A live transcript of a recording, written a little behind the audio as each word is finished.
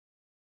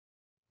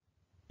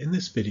In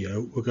this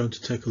video, we're going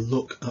to take a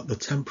look at the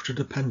temperature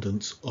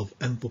dependence of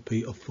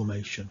enthalpy of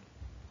formation.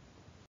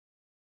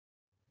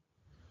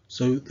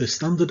 So the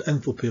standard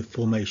enthalpy of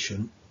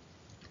formation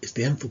is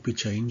the enthalpy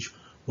change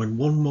when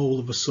 1 mole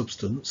of a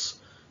substance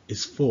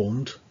is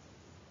formed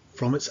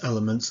from its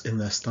elements in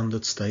their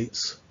standard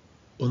states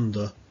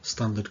under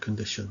standard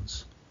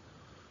conditions.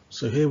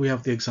 So here we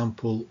have the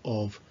example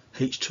of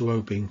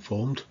H2O being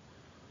formed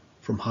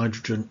from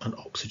hydrogen and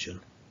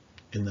oxygen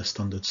in their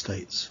standard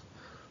states.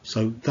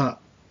 So that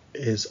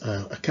is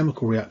a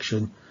chemical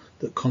reaction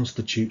that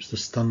constitutes the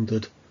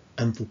standard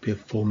enthalpy of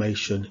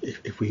formation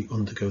if we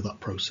undergo that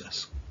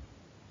process.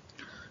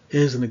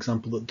 Here's an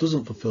example that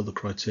doesn't fulfill the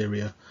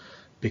criteria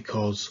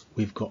because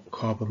we've got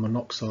carbon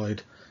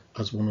monoxide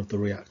as one of the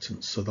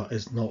reactants. So that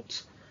is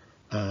not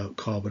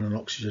carbon and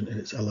oxygen in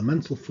its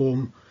elemental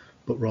form,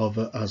 but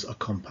rather as a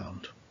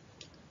compound.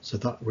 So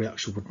that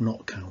reaction would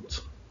not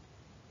count.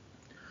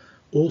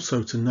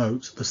 Also to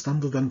note, the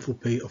standard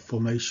enthalpy of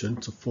formation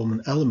to form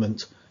an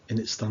element in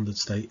its standard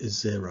state is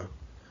 0.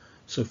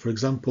 So for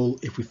example,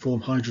 if we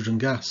form hydrogen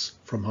gas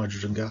from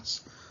hydrogen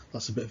gas,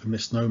 that's a bit of a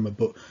misnomer,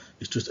 but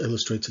it's just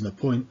illustrating a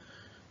point.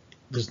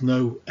 There's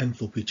no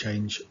enthalpy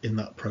change in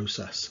that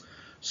process.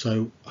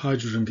 So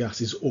hydrogen gas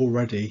is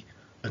already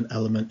an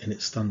element in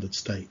its standard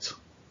state.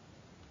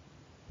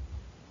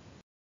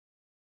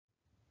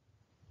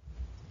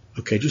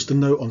 Okay, just a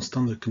note on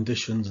standard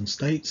conditions and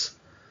states.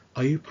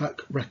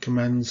 IUPAC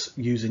recommends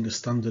using a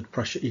standard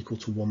pressure equal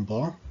to 1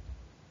 bar.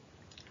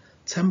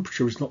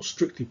 Temperature is not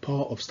strictly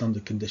part of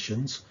standard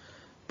conditions,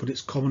 but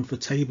it's common for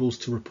tables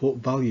to report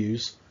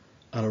values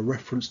at a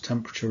reference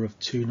temperature of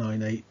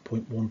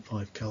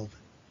 298.15 Kelvin.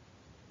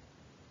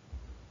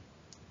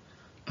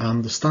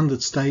 And the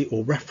standard state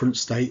or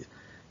reference state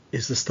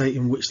is the state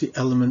in which the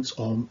elements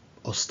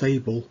are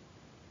stable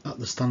at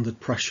the standard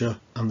pressure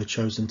and the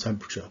chosen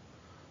temperature.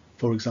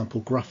 For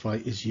example,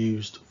 graphite is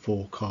used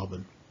for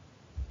carbon.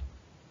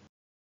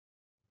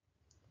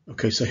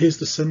 Okay, so here's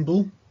the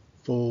symbol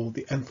for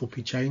the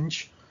enthalpy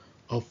change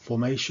of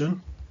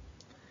formation.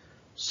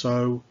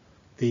 So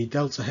the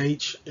delta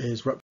H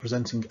is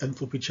representing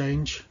enthalpy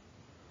change.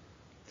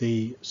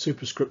 The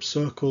superscript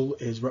circle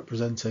is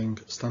representing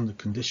standard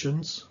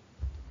conditions.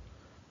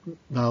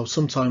 Now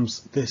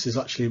sometimes this is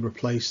actually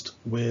replaced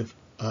with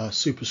a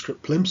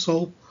superscript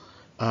plimsoll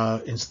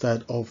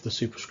instead of the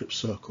superscript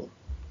circle.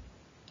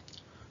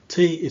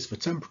 T is for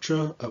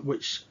temperature at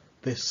which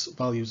this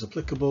value is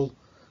applicable,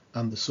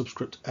 and the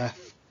subscript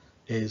F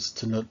is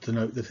to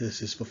denote that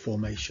this is for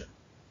formation.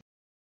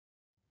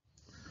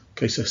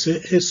 Okay, so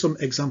here's some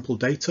example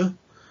data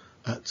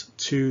at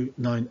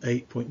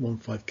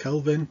 298.15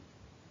 Kelvin,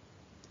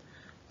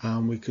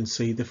 and we can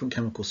see different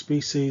chemical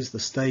species, the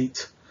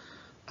state,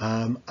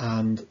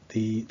 and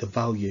the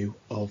value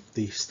of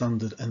the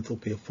standard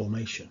enthalpy of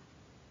formation.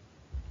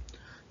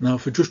 Now,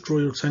 if I just draw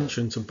your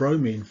attention to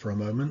bromine for a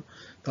moment,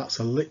 that's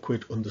a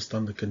liquid under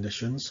standard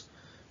conditions,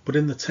 but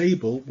in the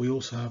table we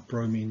also have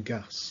bromine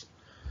gas.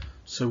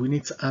 So we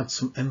need to add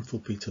some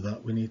enthalpy to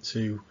that. We need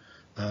to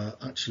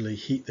actually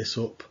heat this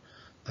up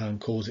and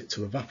cause it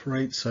to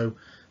evaporate. So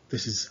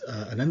this is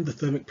an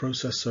endothermic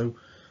process. So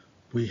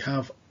we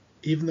have,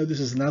 even though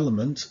this is an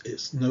element,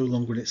 it's no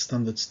longer in its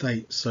standard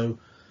state. So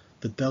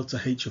the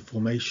delta H of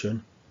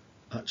formation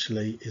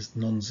actually is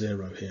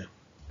non-zero here.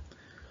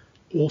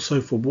 Also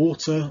for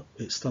water,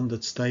 its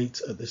standard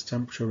state at this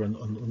temperature and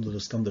under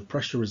the standard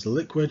pressure is the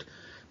liquid,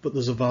 but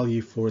there's a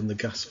value for in the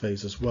gas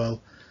phase as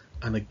well.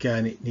 And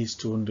again, it needs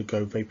to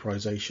undergo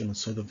vaporization, and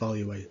so the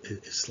value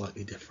is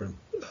slightly different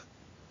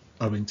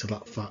owing to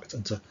that fact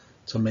and to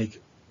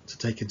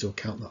take into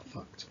account that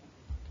fact.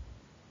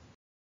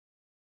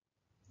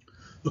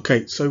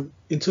 Okay, so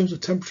in terms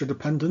of temperature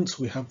dependence,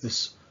 we have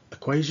this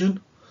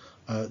equation,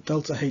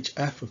 delta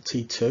HF of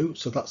T2,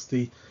 so that's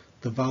the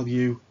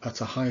value at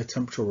a higher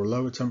temperature or a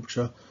lower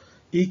temperature,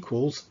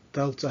 equals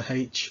delta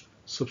H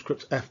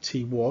subscript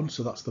FT1,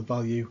 so that's the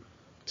value.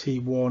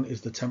 T1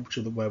 is the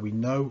temperature where we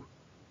know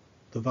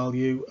the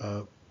value,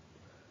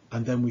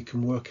 and then we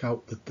can work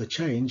out the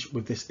change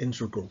with this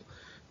integral,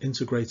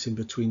 integrating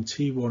between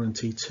T1 and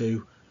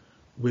T2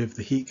 with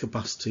the heat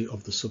capacity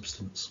of the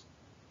substance,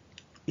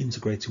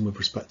 integrating with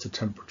respect to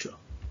temperature.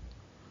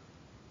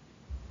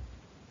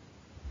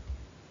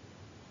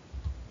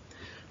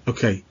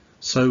 Okay,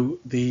 so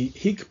the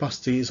heat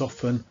capacity is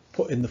often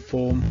put in the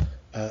form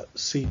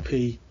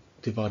Cp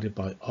divided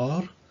by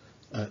R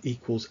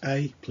equals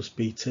A plus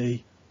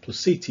Bt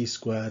plus Ct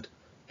squared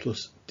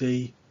plus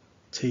D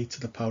T to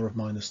the power of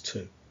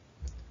 -2.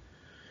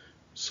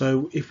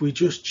 So if we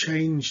just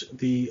change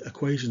the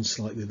equation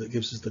slightly, that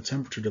gives us the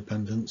temperature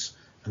dependence,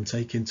 and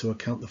take into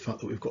account the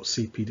fact that we've got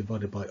Cp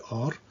divided by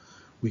R,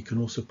 we can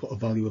also put a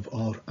value of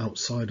R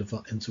outside of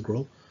that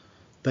integral.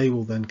 They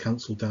will then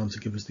cancel down to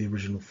give us the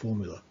original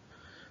formula.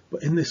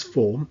 But in this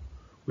form,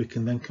 we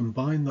can then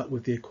combine that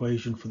with the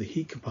equation for the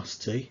heat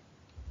capacity,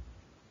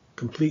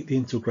 complete the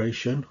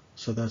integration.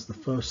 So there's the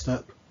first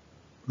step,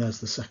 there's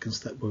the second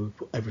step where we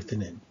put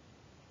everything in.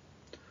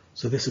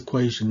 So this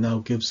equation now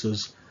gives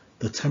us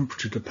the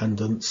temperature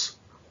dependence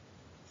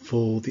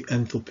for the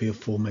enthalpy of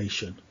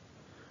formation.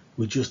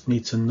 We just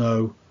need to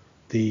know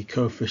the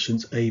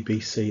coefficients A, B,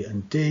 C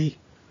and D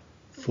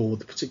for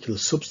the particular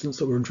substance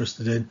that we're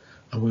interested in,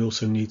 and we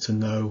also need to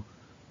know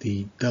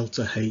the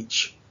delta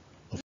H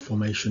of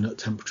formation at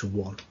temperature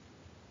 1.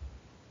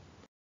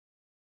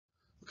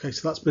 Okay,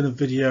 so that's been a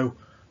video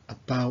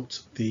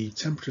about the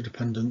temperature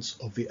dependence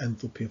of the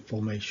enthalpy of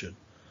formation.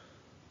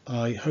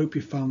 I hope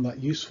you found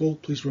that useful.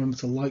 Please remember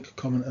to like,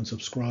 comment and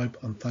subscribe,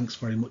 and thanks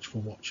very much for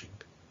watching.